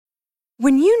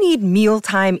When you need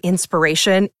mealtime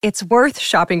inspiration, it's worth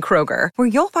shopping Kroger, where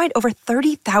you'll find over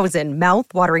 30,000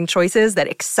 mouth-watering choices that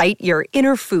excite your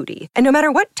inner foodie. And no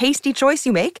matter what tasty choice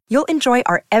you make, you'll enjoy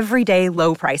our everyday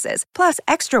low prices, plus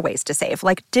extra ways to save,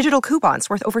 like digital coupons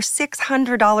worth over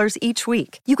 $600 each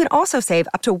week. You can also save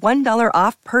up to $1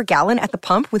 off per gallon at the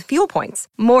pump with fuel points.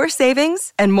 More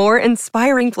savings and more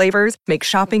inspiring flavors make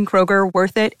shopping Kroger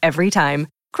worth it every time.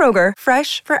 Kroger,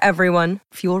 fresh for everyone.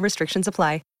 Fuel restrictions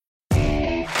apply.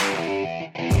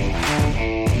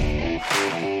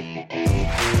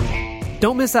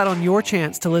 Don't miss out on your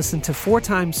chance to listen to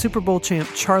four-time Super Bowl champ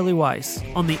Charlie Weiss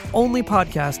on the only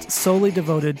podcast solely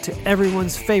devoted to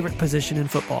everyone's favorite position in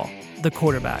football, the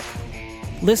quarterback.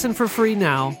 Listen for free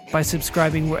now by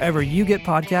subscribing wherever you get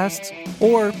podcasts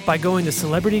or by going to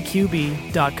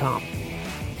celebrityqb.com.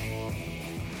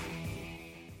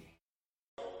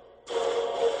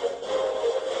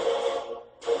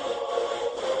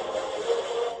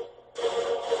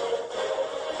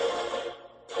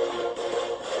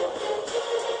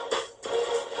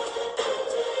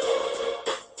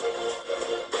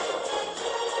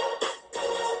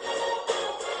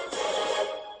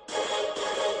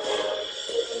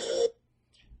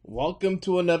 Welcome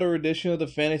to another edition of the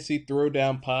Fantasy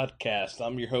Throwdown Podcast.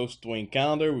 I'm your host, Dwayne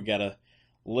Calendar. We got a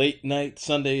late night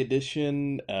Sunday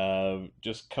edition,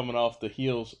 just coming off the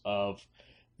heels of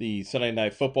the Sunday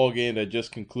night football game that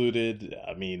just concluded.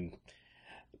 I mean,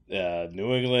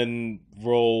 New England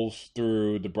rolls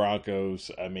through the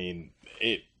Broncos. I mean,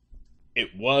 it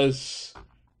was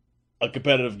a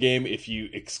competitive game if you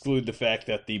exclude the fact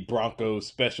that the Broncos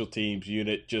special teams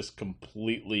unit just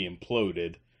completely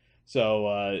imploded.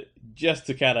 So just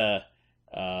to kind of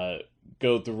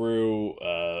go through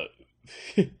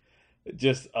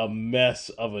just a mess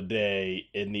of a day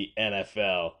in the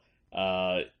NFL,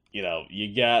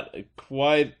 you got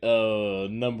quite a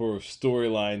number of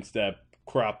storylines that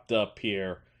cropped up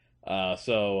here.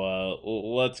 So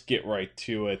let's get right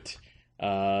to it.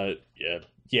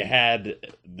 You had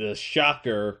the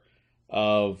shocker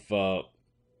of,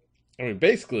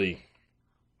 basically,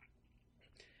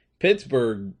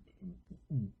 Pittsburgh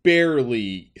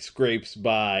barely scrapes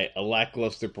by a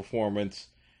lackluster performance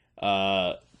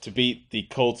to beat the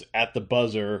Colts at the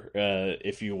buzzer,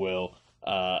 if you will.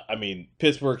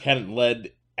 Pittsburgh hadn't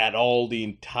led at all the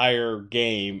entire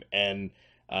game and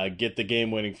get the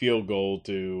game-winning field goal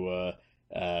to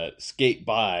skate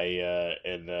by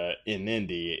in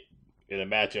Indy in a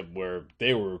matchup where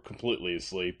they were completely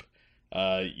asleep.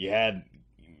 You had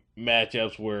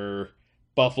matchups where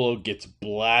Buffalo gets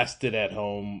blasted at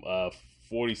home,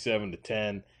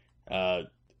 47-10.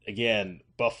 Again,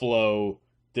 Buffalo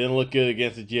didn't look good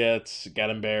against the Jets, got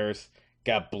embarrassed,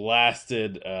 got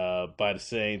blasted by the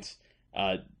Saints.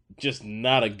 Just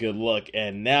not a good look.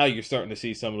 And now you're starting to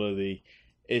see some of the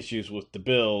issues with the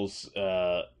Bills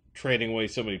trading away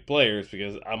so many players,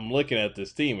 because I'm looking at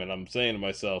this team and I'm saying to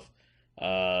myself,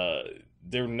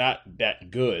 they're not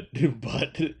that good,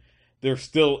 but they're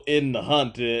still in the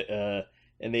hunt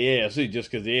in the AFC,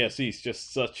 just because the AFC is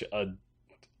just such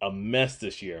a mess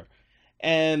this year.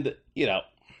 And,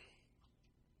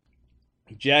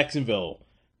 Jacksonville,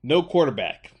 no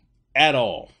quarterback at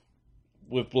all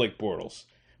with Blake Bortles.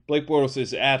 Blake Bortles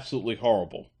is absolutely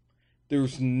horrible.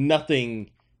 There's nothing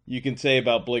you can say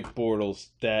about Blake Bortles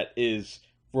that is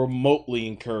remotely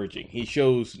encouraging. He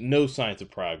shows no signs of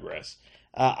progress.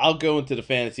 I'll go into the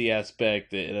fantasy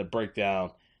aspect in a breakdown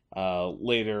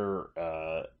later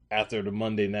after the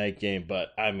Monday night game,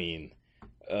 but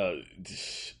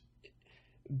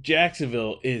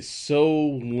Jacksonville is so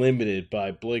limited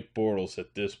by Blake Bortles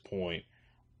at this point.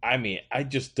 I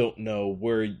just don't know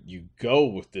where you go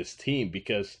with this team,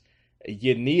 because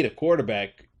you need a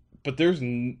quarterback, but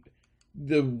the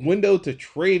window to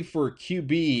trade for a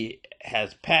QB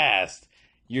has passed.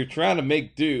 You're trying to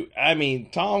make do.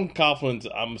 Tom Coughlin's,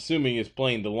 I'm assuming, is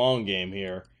playing the long game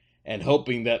here and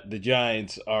hoping that the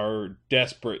Giants are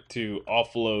desperate to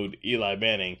offload Eli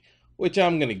Manning, which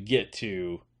I'm going to get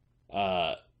to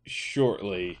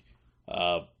shortly,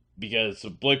 because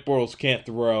Blake Bortles can't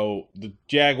throw. The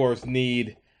Jaguars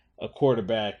need a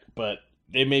quarterback, but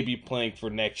they may be playing for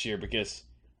next year because,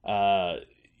 at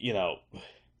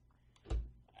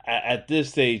this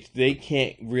stage, they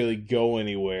can't really go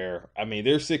anywhere.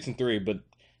 They're 6-3, but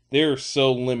they're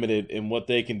so limited in what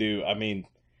they can do.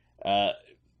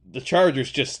 The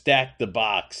Chargers just stacked the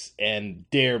box and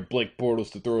dared Blake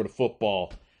Bortles to throw the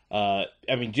football.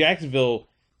 Jacksonville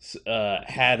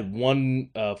had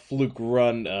one fluke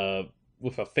run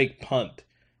with a fake punt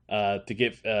to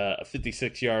get a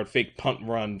 56-yard fake punt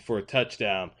run for a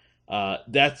touchdown.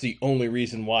 That's the only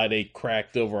reason why they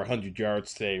cracked over 100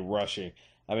 yards today rushing.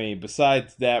 I mean,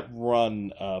 besides that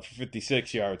run for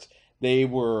 56 yards, they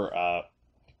were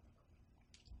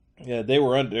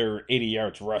under 80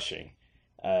 yards rushing.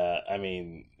 I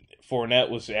mean, Fournette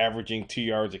was averaging 2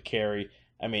 yards a carry.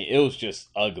 I mean, it was just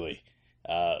ugly.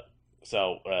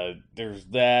 So there's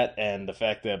that, and the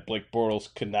fact that Blake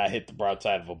Bortles could not hit the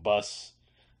broadside of a bus.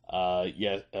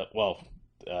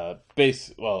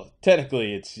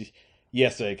 Technically it's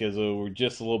yesterday because we're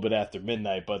just a little bit after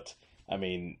midnight. But I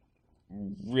mean,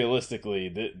 realistically,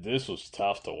 this was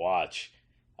tough to watch.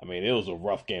 I mean, it was a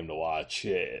rough game to watch.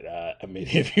 I mean,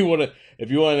 if you want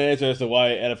an answer as to why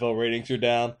NFL ratings are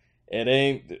down, it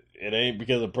ain't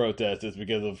because of protests. It's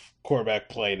because of quarterback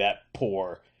play that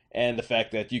poor, and the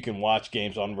fact that you can watch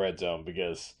games on Red Zone,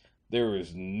 because there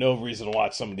is no reason to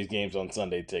watch some of these games on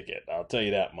Sunday Ticket. I'll tell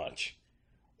you that much.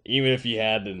 Even if you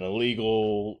had an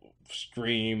illegal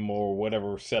stream or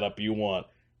whatever setup you want,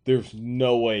 there's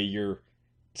no way you're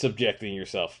subjecting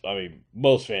yourself. I mean,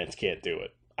 most fans can't do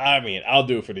it. I mean, I'll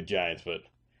do it for the Giants, but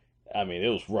I mean, it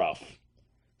was rough.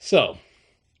 So,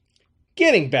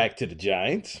 getting back to the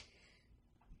Giants,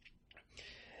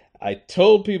 I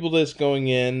told people this going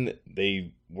in.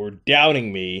 They were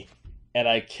doubting me, and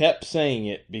I kept saying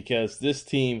it because this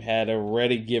team had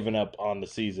already given up on the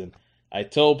season. I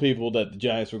told people that the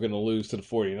Giants were going to lose to the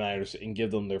 49ers and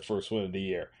give them their first win of the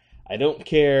year. I don't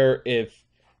care if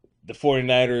the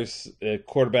 49ers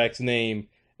quarterback's name,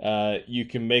 you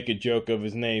can make a joke of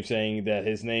his name saying that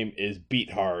his name is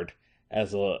Beathard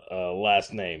as a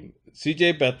last name.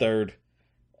 CJ Beathard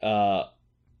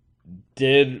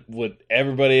did what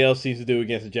everybody else seems to do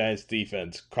against the Giants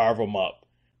defense, carve them up.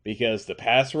 Because the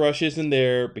pass rush isn't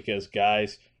there, because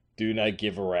guys do not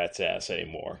give a rat's ass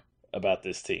anymore about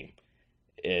this team.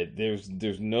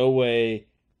 There's no way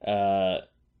that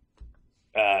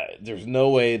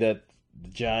the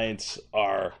Giants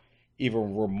are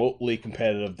even remotely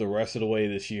competitive the rest of the way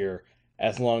this year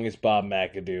as long as Bob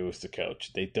McAdoo is the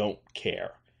coach. They don't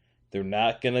care. They're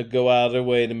not going to go out of their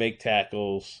way to make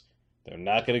tackles. They're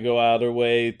not going to go out of their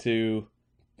way to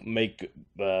make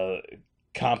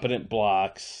competent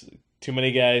blocks. Too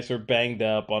many guys are banged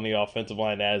up on the offensive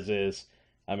line as is.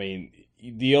 I mean,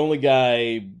 the only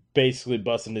guy basically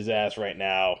busting his ass right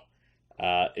now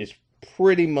is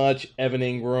pretty much Evan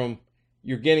Ingram.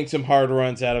 You're getting some hard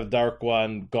runs out of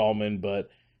Darquan Gallman, but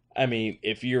I mean,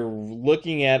 if you're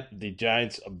looking at the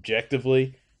Giants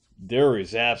objectively, there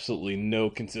is absolutely no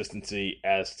consistency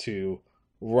as to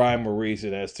rhyme or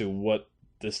reason as to what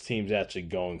this team's actually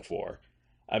going for.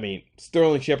 I mean,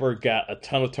 Sterling Shepard got a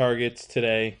ton of targets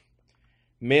today,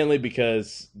 mainly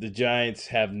because the Giants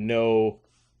have no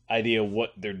idea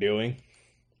what they're doing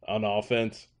on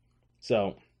offense.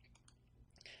 So,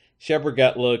 Shepard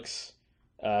got looks.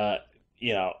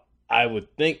 I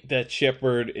would think that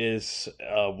Shepard is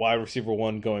wide receiver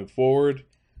one going forward,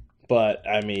 but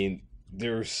I mean,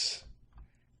 there's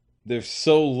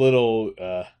so little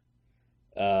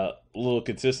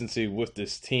consistency with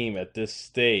this team at this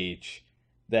stage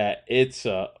that it's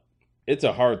a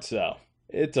hard sell.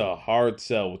 It's a hard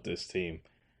sell with this team.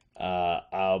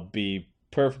 I'll be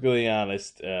perfectly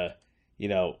honest. Kind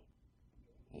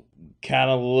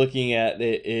of looking at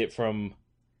it from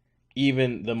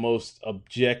even the most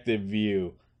objective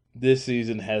view, this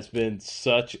season has been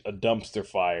such a dumpster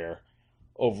fire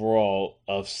overall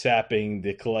of sapping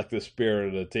the collective spirit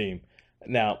of the team.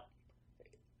 Now,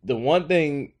 the one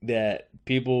thing that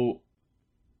people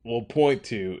will point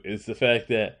to is the fact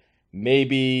that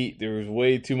maybe there was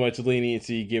way too much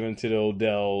leniency given to the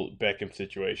Odell Beckham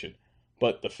situation.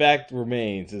 But the fact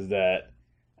remains is that,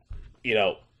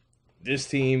 this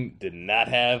team did not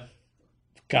have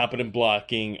competent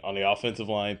blocking on the offensive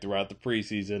line throughout the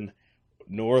preseason,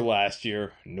 nor last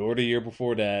year, nor the year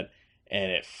before that,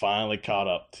 and it finally caught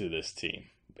up to this team.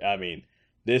 I mean,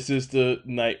 this is the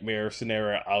nightmare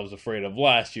scenario I was afraid of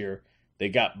last year. They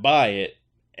got by it,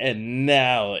 and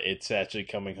now it's actually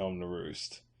coming home to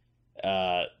roost.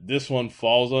 This one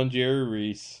falls on Jerry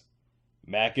Reese.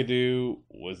 McAdoo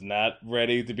was not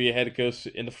ready to be a head coach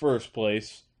in the first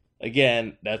place.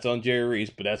 Again, that's on Jerry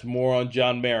Reese, but that's more on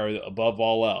John Mara above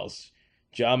all else.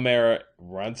 John Mara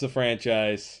runs the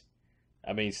franchise.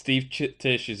 I mean, Steve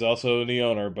Tisch is also the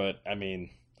owner, but I mean,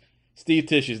 Steve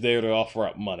Tisch is there to offer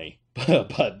up money,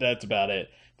 but that's about it.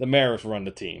 The Maras run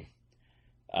the team.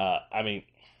 I mean,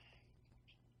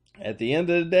 at the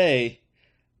end of the day,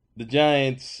 the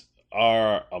Giants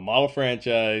are a model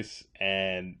franchise,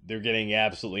 and they're getting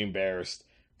absolutely embarrassed.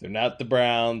 They're not the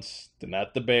Browns. They're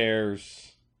not the Bears.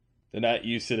 They're not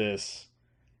used to this.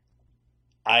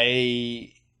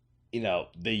 I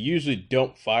they usually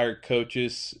don't fire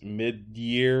coaches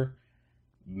mid-year.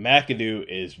 McAdoo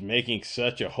is making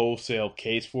such a wholesale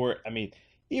case for it. I mean,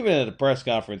 even at a press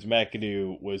conference,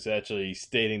 McAdoo was actually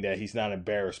stating that he's not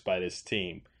embarrassed by this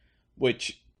team,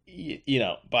 which,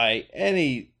 by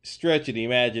any stretch of the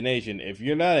imagination, if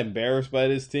you're not embarrassed by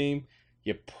this team,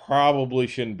 you probably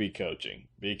shouldn't be coaching,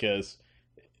 because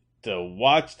to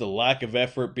watch the lack of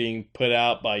effort being put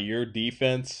out by your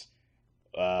defense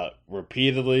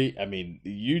repeatedly, I mean,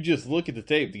 you just look at the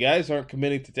tape. The guys aren't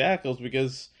committing to tackles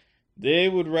because they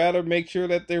would rather make sure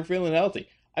that they're feeling healthy.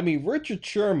 I mean, Richard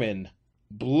Sherman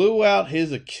blew out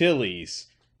his Achilles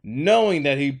knowing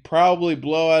that he'd probably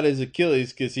blow out his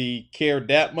Achilles because he cared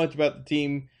that much about the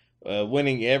team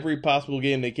winning every possible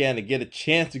game they can to get a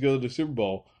chance to go to the Super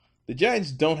Bowl. The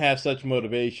Giants don't have such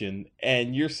motivation,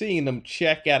 and you're seeing them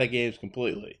check out of games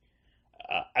completely.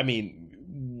 I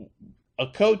mean, a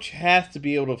coach has to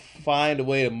be able to find a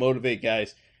way to motivate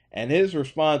guys, and his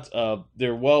response of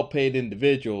they're well-paid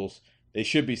individuals, they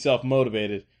should be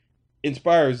self-motivated,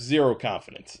 inspires zero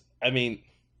confidence. I mean,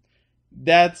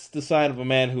 that's the sign of a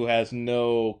man who has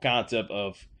no concept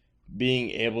of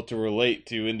being able to relate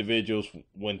to individuals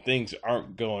when things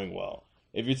aren't going well.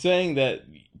 If you're saying that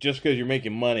just because you're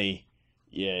making money,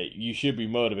 you should be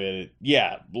motivated,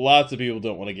 lots of people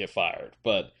don't want to get fired.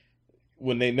 But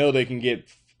when they know they can get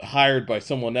hired by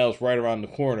someone else right around the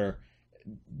corner,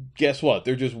 guess what?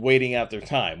 They're just waiting out their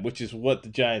time, which is what the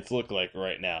Giants look like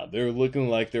right now. They're looking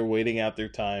like they're waiting out their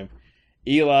time.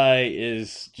 Eli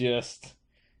is just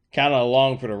kind of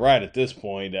along for the ride at this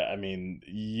point. I mean,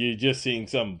 you're just seeing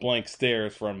some blank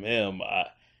stares from him.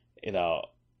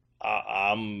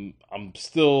 I'm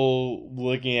still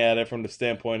looking at it from the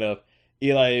standpoint of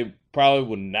Eli probably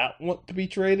would not want to be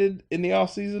traded in the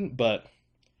offseason, but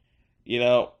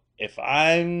if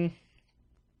I'm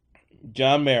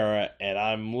John Mara and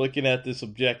I'm looking at this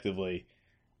objectively,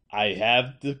 I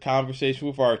have the conversation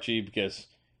with Archie, because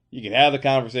you can have the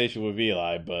conversation with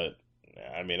Eli, but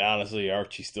I mean, honestly,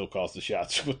 Archie still calls the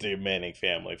shots with the Manning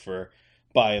family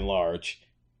by and large.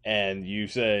 And you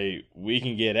say, we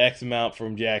can get X amount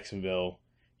from Jacksonville.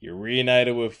 You're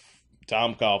reunited with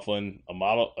Tom Coughlin, a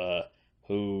model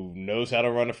who knows how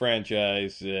to run a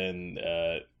franchise and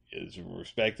is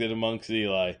respected amongst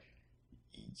Eli.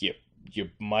 You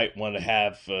might want to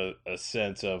have a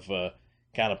sense of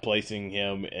kind of placing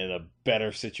him in a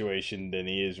better situation than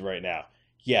he is right now.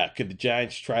 Could the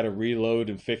Giants try to reload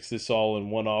and fix this all in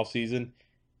one offseason?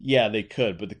 Yeah, they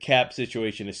could, but the cap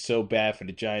situation is so bad for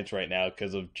the Giants right now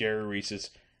because of Jerry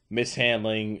Reese's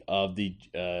mishandling of the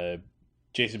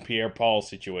Jason Pierre-Paul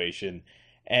situation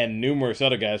and numerous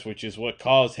other guys, which is what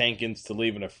caused Hankins to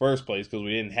leave in the first place, because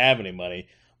we didn't have any money,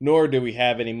 nor do we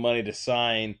have any money to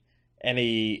sign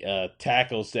any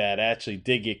tackles that actually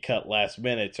did get cut last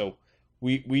minute. So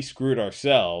we screwed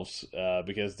ourselves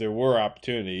because there were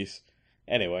opportunities.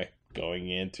 Anyway, going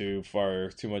into far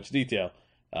too much detail,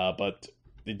 but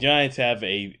the Giants have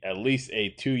at least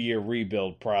a 2-year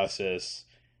rebuild process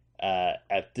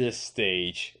at this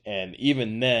stage, and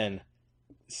even then,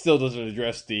 still doesn't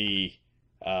address the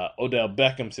Odell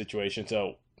Beckham situation.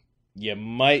 So you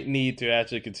might need to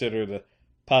actually consider the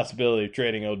possibility of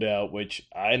trading Odell, which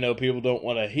I know people don't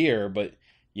want to hear, but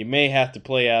you may have to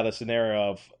play out a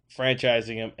scenario of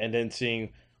franchising him and then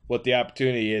seeing what the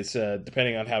opportunity is,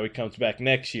 depending on how he comes back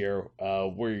next year,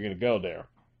 where you're going to go there.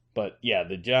 But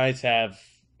the Giants have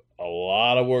a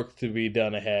lot of work to be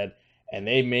done ahead, and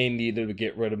they may need to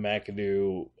get rid of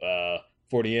McAdoo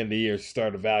for the end of the year to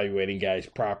start evaluating guys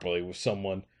properly with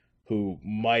someone who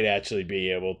might actually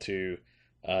be able to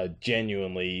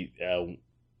genuinely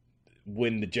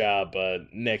win the job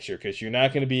next year, because you're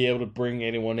not going to be able to bring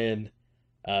anyone in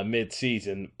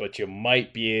mid-season, but you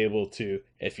might be able to,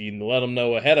 if you let them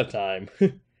know ahead of time,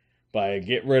 by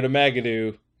get rid of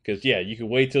McAdoo, because you can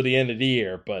wait till the end of the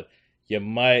year, but you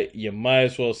might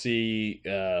as well see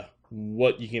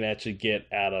what you can actually get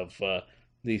out of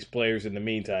these players in the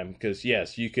meantime, because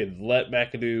yes, you could let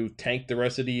McAdoo tank the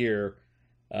rest of the year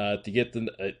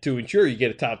to ensure you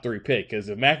get a top 3 pick, because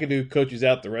if McAdoo coaches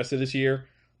out the rest of this year,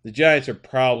 the Giants are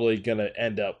probably going to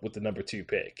end up with the number 2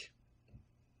 pick.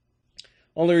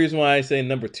 Only reason why I say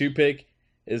number 2 pick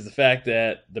is the fact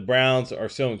that the Browns are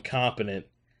so incompetent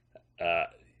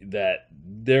that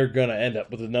they're going to end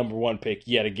up with the number 1 pick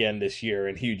yet again this year,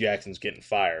 and Hugh Jackson's getting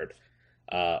fired.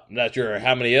 I'm not sure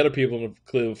how many other people in the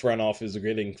Cleveland front office are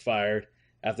getting fired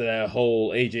after that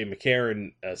whole A.J.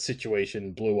 McCarron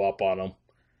situation blew up on them.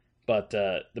 But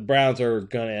the Browns are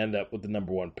going to end up with the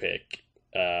number 1 pick.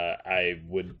 I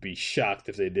would be shocked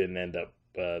if they didn't end up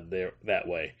there that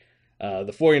way.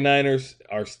 The 49ers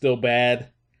are still bad,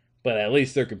 but at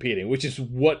least they're competing, which is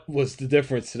what was the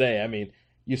difference today. I mean,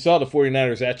 you saw the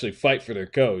 49ers actually fight for their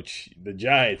coach. The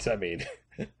Giants, I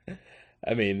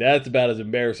mean, that's about as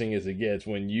embarrassing as it gets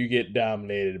when you get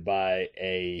dominated by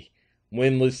a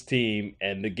winless team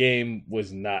and the game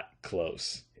was not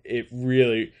close.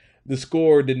 The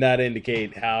score did not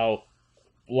indicate how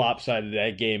lopsided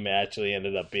that game actually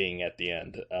ended up being at the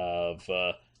end of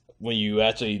when you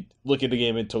actually look at the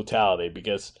game in totality,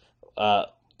 because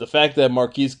the fact that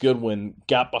Marquise Goodwin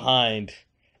got behind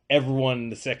everyone in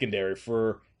the secondary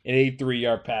for an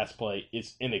 83-yard pass play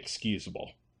is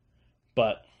inexcusable.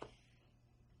 But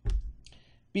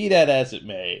be that as it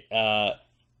may,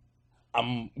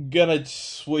 I'm going to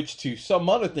switch to some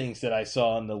other things that I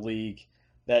saw in the league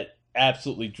that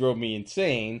absolutely drove me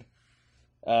insane.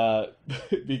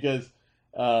 Because,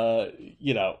 I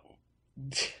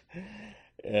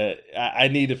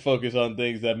need to focus on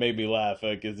things that made me laugh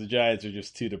because the Giants are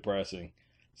just too depressing.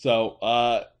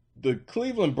 So, the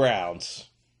Cleveland Browns,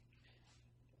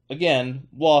 again,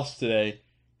 lost today.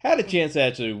 Had a chance to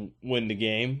actually win the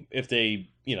game if they,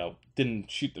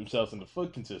 didn't shoot themselves in the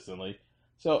foot consistently.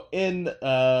 So,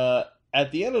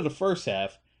 at the end of the first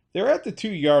half, they're at the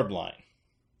 2-yard line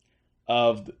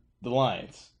of the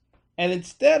Lions. And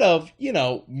instead of,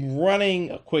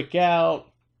 running a quick out,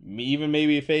 even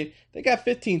maybe a fade, they got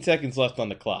 15 seconds left on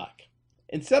the clock.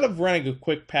 Instead of running a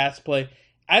quick pass play,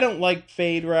 I don't like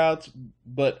fade routes,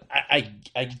 but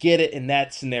I get it in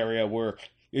that scenario where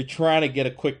you're trying to get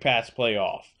a quick pass play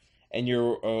off and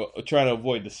you're trying to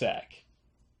avoid the sack.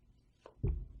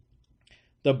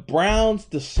 The Browns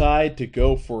decide to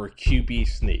go for a QB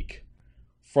sneak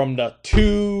from the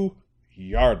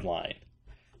 2-yard line.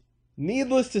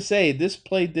 Needless to say, this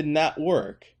play did not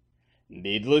work.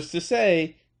 Needless to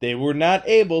say, they were not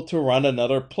able to run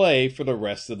another play for the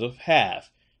rest of the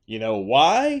half. You know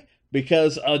why?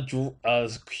 Because a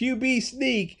QB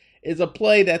sneak is a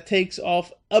play that takes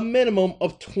off a minimum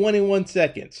of 21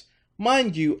 seconds.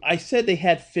 Mind you, I said they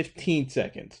had 15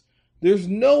 seconds. There's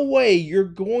no way you're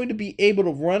going to be able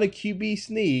to run a QB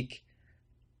sneak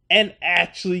and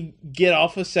actually get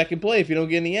off a second play if you don't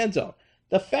get in the end zone.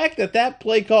 The fact that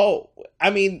play call,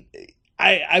 I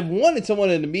wanted someone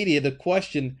in the media to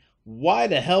question why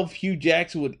the hell Hugh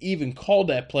Jackson would even call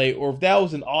that play, or if that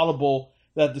was an audible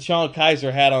that DeShone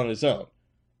Kizer had on his own.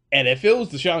 And if it was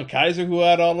DeShone Kizer who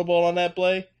had audible on that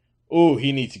play,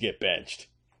 he needs to get benched.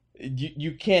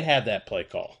 You can't have that play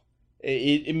call.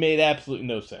 It made absolutely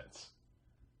no sense.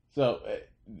 So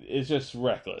it's just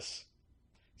reckless.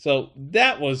 So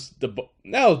that was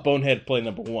bonehead play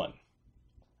number 1.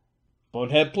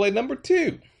 Bonehead play number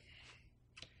 2.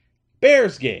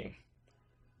 Bears game.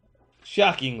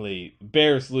 Shockingly,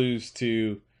 Bears lose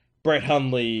to Brett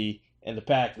Hundley and the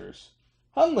Packers.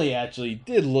 Hundley actually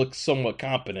did look somewhat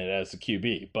competent as a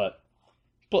QB, but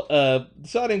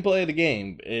deciding play of the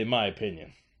game, in my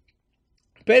opinion.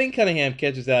 Benny Cunningham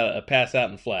catches out a pass out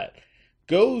in flat,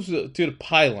 goes to the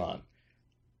pylon,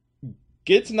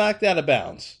 gets knocked out of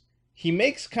bounds. He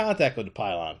makes contact with the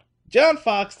pylon. John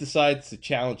Fox decides to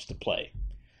challenge the play.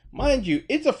 Mind you,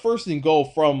 it's a 1st and goal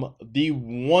from the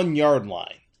 1-yard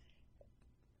line.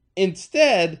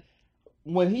 Instead,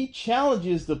 when he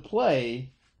challenges the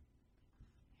play,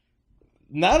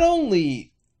 not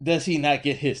only does he not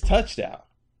get his touchdown,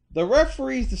 the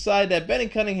referees decide that Benny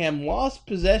Cunningham lost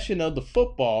possession of the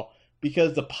football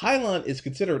because the pylon is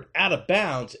considered out of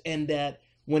bounds, and that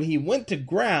when he went to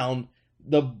ground,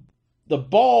 the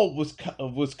ball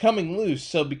was coming loose.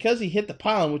 So because he hit the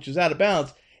pylon, which was out of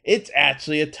bounds, it's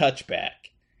actually a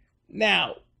touchback.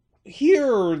 Now,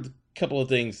 here are a couple of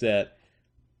things that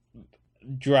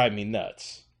drive me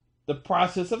nuts. The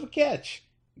process of a catch.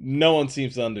 No one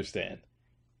seems to understand.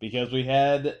 Because we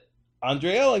had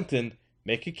Andre Ellington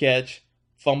make a catch,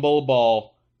 fumble a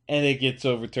ball, and it gets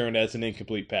overturned as an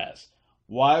incomplete pass.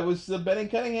 Why was the Benny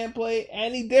Cunningham play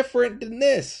any different than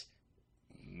this?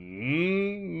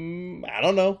 I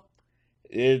don't know.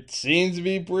 It seems to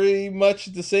be pretty much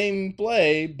the same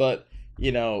play, but,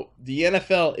 the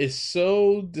NFL is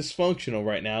so dysfunctional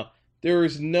right now. There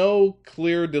is no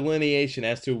clear delineation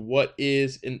as to what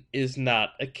is and is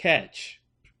not a catch.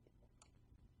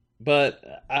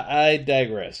 But I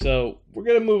digress. So we're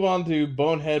going to move on to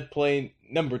bonehead play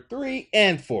number 3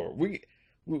 and 4.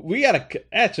 We got to,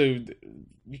 actually,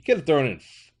 you could have thrown in,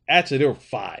 actually there were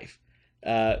 5.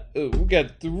 We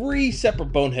got 3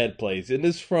 separate bonehead plays, and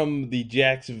this is from the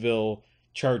Jacksonville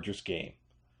Chargers game.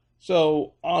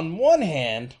 So, on one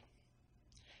hand,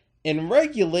 in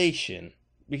regulation,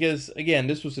 because, again,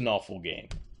 this was an awful game,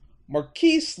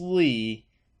 Marquise Lee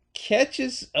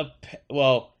catches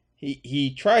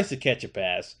he tries to catch a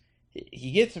pass.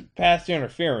 He gets a pass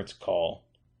interference call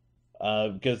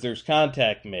because there's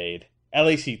contact made. At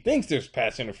least he thinks there's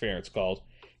pass interference calls.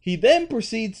 He then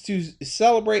proceeds to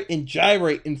celebrate and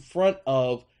gyrate in front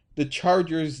of the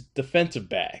Chargers defensive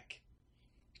back.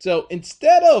 So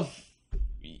instead of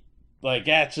like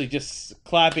actually just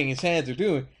clapping his hands or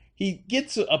doing, he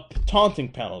gets a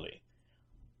taunting penalty.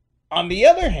 On the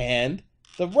other hand,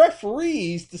 the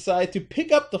referees decide to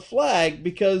pick up the flag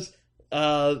because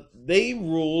they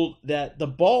ruled that the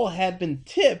ball had been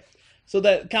tipped so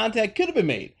that contact could have been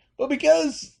made. But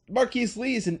because Marquise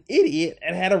Lee is an idiot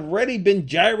and had already been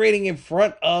gyrating in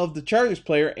front of the Chargers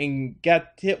player and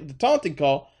got hit with the taunting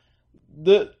call,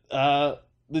 the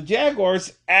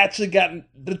Jaguars actually got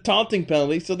the taunting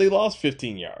penalty, so they lost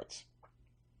 15 yards.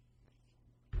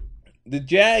 The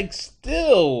Jags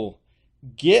still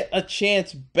get a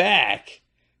chance back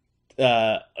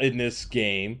in this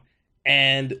game,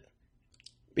 and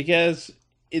because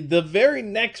the very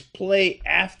next play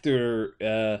after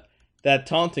that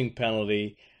taunting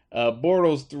penalty,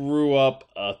 Bortles threw up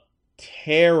a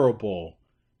terrible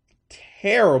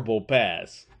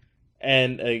pass,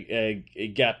 and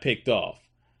it got picked off.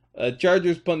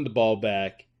 Chargers punted the ball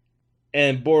back,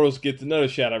 and Bortles gets another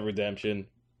shot at redemption,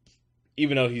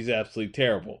 even though he's absolutely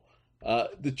terrible.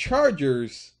 The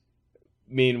Chargers,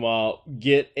 meanwhile,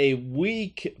 get a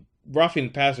weak roughing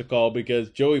passer call because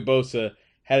Joey Bosa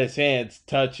had his hands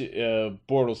touch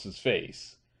Bortles'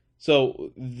 face.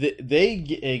 So they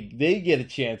get a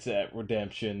chance at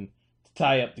redemption to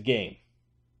tie up the game.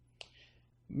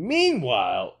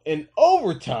 Meanwhile, in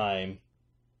overtime,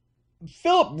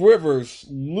 Phillip Rivers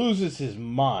loses his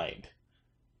mind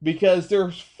because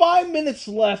there's 5 minutes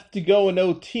left to go in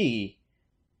OT.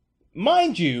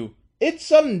 Mind you, it's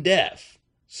sudden death,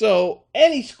 so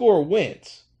any score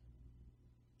wins.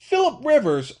 Phillip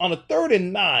Rivers on a 3rd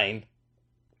and 9,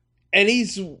 and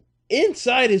he's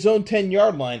inside his own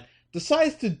 10-yard line,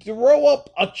 decides to throw up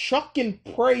a chuck and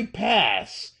pray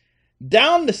pass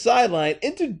down the sideline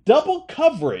into double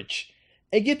coverage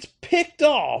and gets picked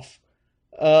off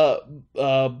by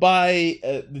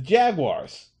the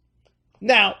Jaguars.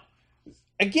 Now,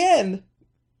 again,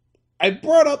 I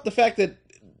brought up the fact that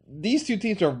these two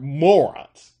teams are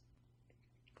morons.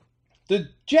 The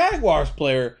Jaguars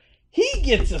player, he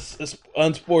gets a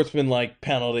unsportsmanlike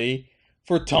penalty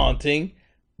for taunting,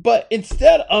 but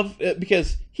instead of,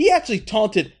 because he actually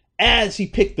taunted as he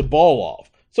picked the ball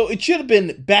off. So it should have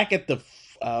been back at the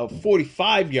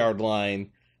 45-yard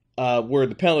line where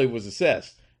the penalty was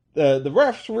assessed. The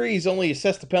referees only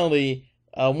assessed the penalty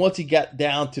once he got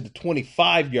down to the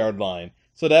 25-yard line.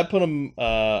 So that put him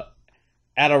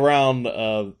at around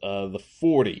the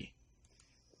 40.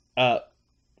 Actually,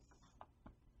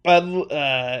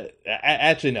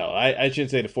 no, I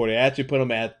shouldn't say the 40. I actually put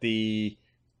him at the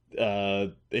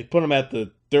they put him at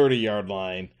the 30-yard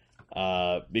line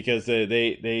because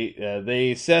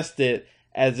they assessed it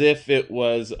as if it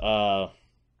was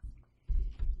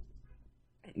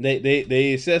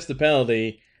they assessed the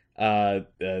penalty down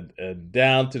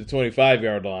to the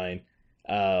 25-yard line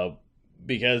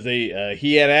because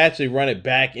he had actually run it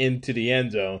back into the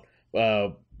end zone.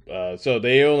 So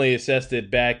they only assessed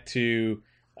it back to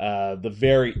the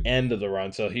very end of the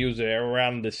run. So he was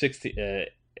around the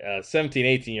 17,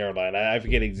 18-yard line. I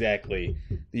forget exactly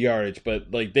the yardage, but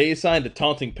like they assigned a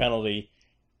taunting penalty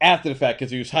after the fact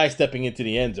because he was high-stepping into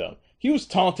the end zone. He was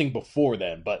taunting before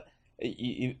then, but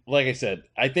like I said,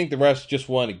 I think the refs just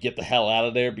wanted to get the hell out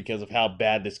of there because of how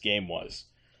bad this game was.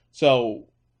 So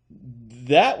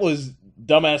that was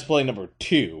dumbass play number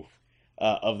 2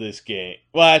 of this game.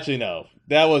 Well, actually, no.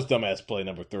 That was dumbass play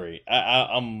number 3.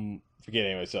 I'm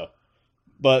forgetting myself.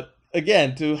 But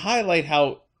again, to highlight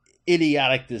how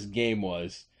idiotic this game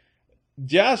was,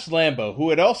 Josh Lambo,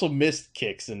 who had also missed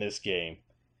kicks in this game,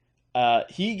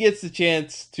 he gets the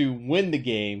chance to win the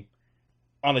game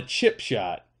on a chip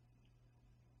shot.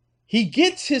 He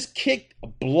gets his kick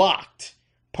blocked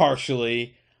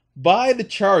partially by the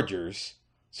Chargers.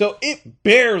 So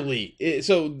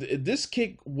this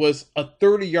kick was a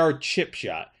 30-yard chip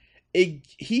shot.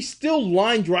 He still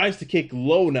line drives the kick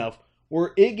low enough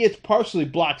where it gets partially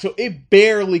blocked, so it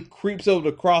barely creeps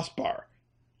over the crossbar.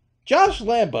 Josh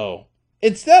Lambo,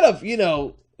 instead of,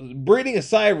 breathing a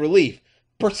sigh of relief,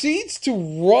 proceeds to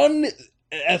run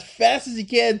as fast as he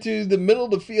can to the middle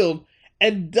of the field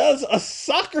and does a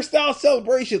soccer-style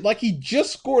celebration like he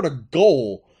just scored a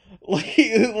goal. Like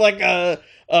he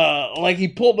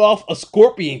pulled off a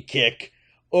scorpion kick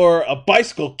or a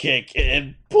bicycle kick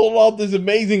and pulled off this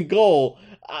amazing goal.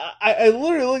 I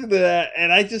literally looked at that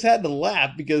and I just had to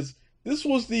laugh because this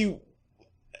was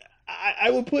I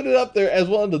would put it up there as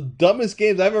one of the dumbest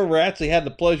games I've ever actually had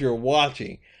the pleasure of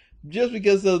watching, just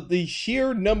because of the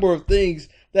sheer number of things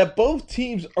that both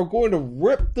teams are going to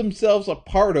rip themselves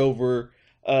apart over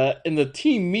in the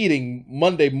team meeting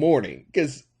Monday morning.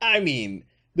 Because, I mean,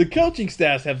 the coaching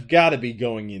staffs have got to be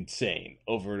going insane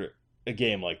over a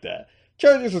game like that.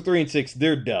 Chargers are 3-6,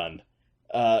 they're done.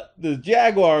 The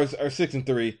Jaguars are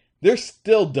 6-3, they're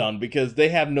still done because they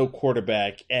have no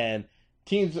quarterback, and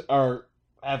teams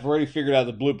have already figured out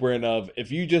the blueprint of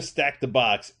if you just stack the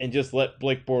box and just let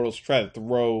Blake Bortles try to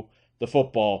throw the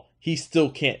football, he still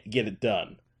can't get it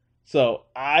done. So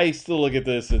I still look at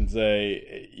this and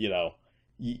say, you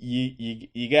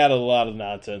got a lot of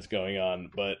nonsense going on,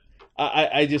 but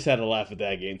I just had to laugh at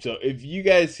that game. So if you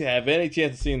guys have any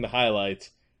chance of seeing the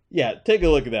highlights, yeah, take a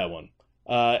look at that one.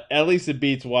 At least it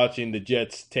beats watching the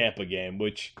Jets-Tampa game,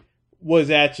 which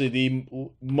was actually the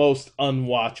most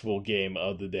unwatchable game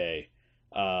of the day.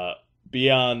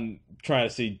 Beyond trying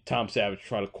to see Tom Savage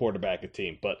try to quarterback a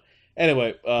team. But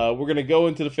anyway, we're going to go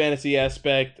into the fantasy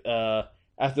aspect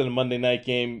after the Monday night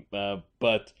game,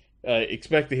 but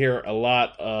expect to hear a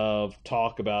lot of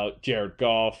talk about Jared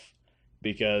Goff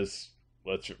because,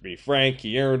 let's be frank,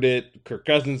 he earned it. Kirk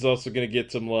Cousins also going to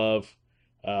get some love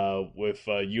with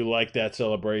You Like That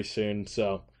celebration.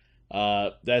 So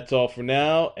that's all for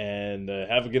now, and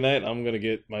have a good night. I'm going to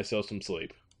get myself some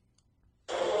sleep.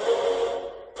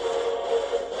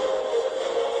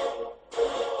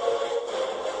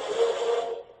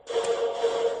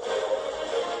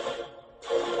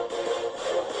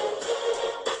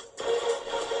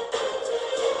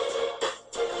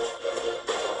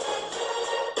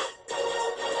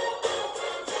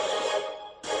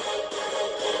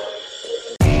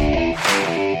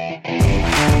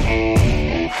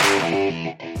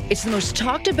 It's the most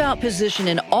talked about position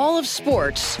in all of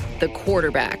sports, the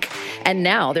quarterback. And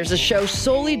now there's a show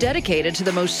solely dedicated to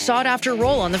the most sought after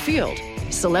role on the field,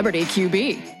 Celebrity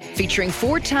QB, featuring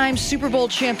 4-time Super Bowl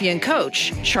champion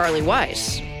coach Charlie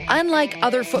Weis. Unlike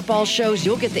other football shows,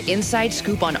 you'll get the inside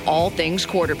scoop on all things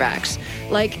quarterbacks.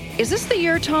 Like, is this the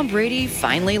year Tom Brady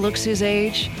finally looks his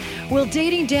age? Will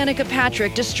dating Danica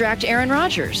Patrick distract Aaron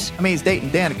Rodgers? I mean, he's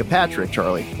dating Danica Patrick,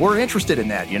 Charlie. We're interested in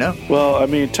that, you know? Well, I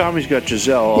mean, Tommy's got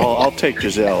Giselle. I'll take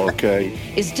Giselle, okay?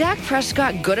 Is Dak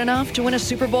Prescott good enough to win a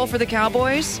Super Bowl for the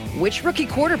Cowboys? Which rookie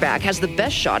quarterback has the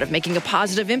best shot of making a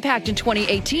positive impact in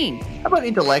 2018? How about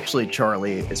intellectually,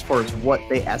 Charlie, as far as what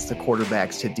they ask the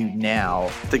quarterbacks to do now?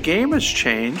 The game has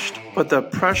changed, but the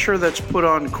pressure that's put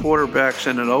on quarterbacks,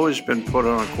 and it always been put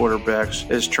on quarterbacks,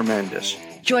 is tremendous.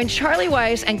 Join Charlie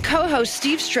Weis and co-host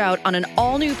Steve Strout on an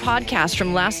all-new podcast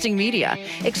from Lasting Media,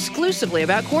 exclusively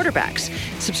about quarterbacks.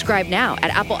 Subscribe now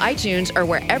at Apple iTunes or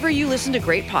wherever you listen to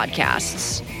great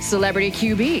podcasts. Celebrity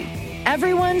QB,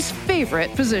 everyone's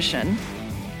favorite position.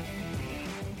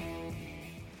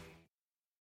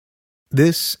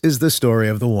 This is the story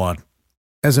of the one.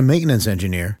 As a maintenance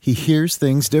engineer, he hears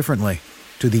things differently.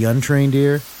 To the untrained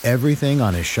ear, everything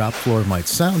on his shop floor might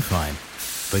sound fine,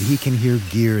 but he can hear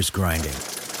gears grinding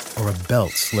or a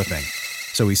belt slipping.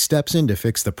 So he steps in to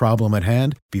fix the problem at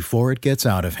hand before it gets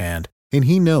out of hand. And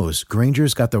he knows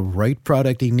Grainger's got the right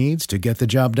product he needs to get the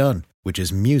job done, which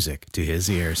is music to his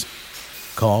ears.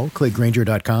 Call, click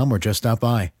Grainger.com, or just stop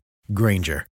by.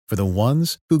 Grainger, for the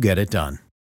ones who get it done.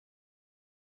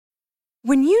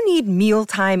 When you need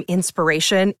mealtime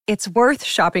inspiration, it's worth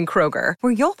shopping Kroger,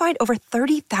 where you'll find over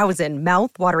 30,000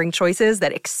 mouth-watering choices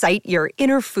that excite your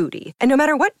inner foodie. And no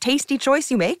matter what tasty choice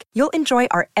you make, you'll enjoy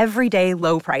our everyday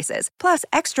low prices, plus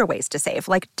extra ways to save,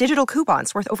 like digital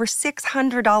coupons worth over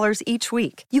 $600 each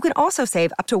week. You can also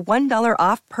save up to $1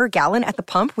 off per gallon at the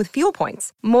pump with fuel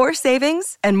points. More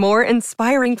savings and more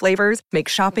inspiring flavors make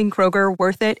shopping Kroger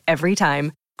worth it every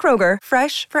time. Kroger,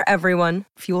 fresh for everyone.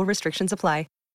 Fuel restrictions apply.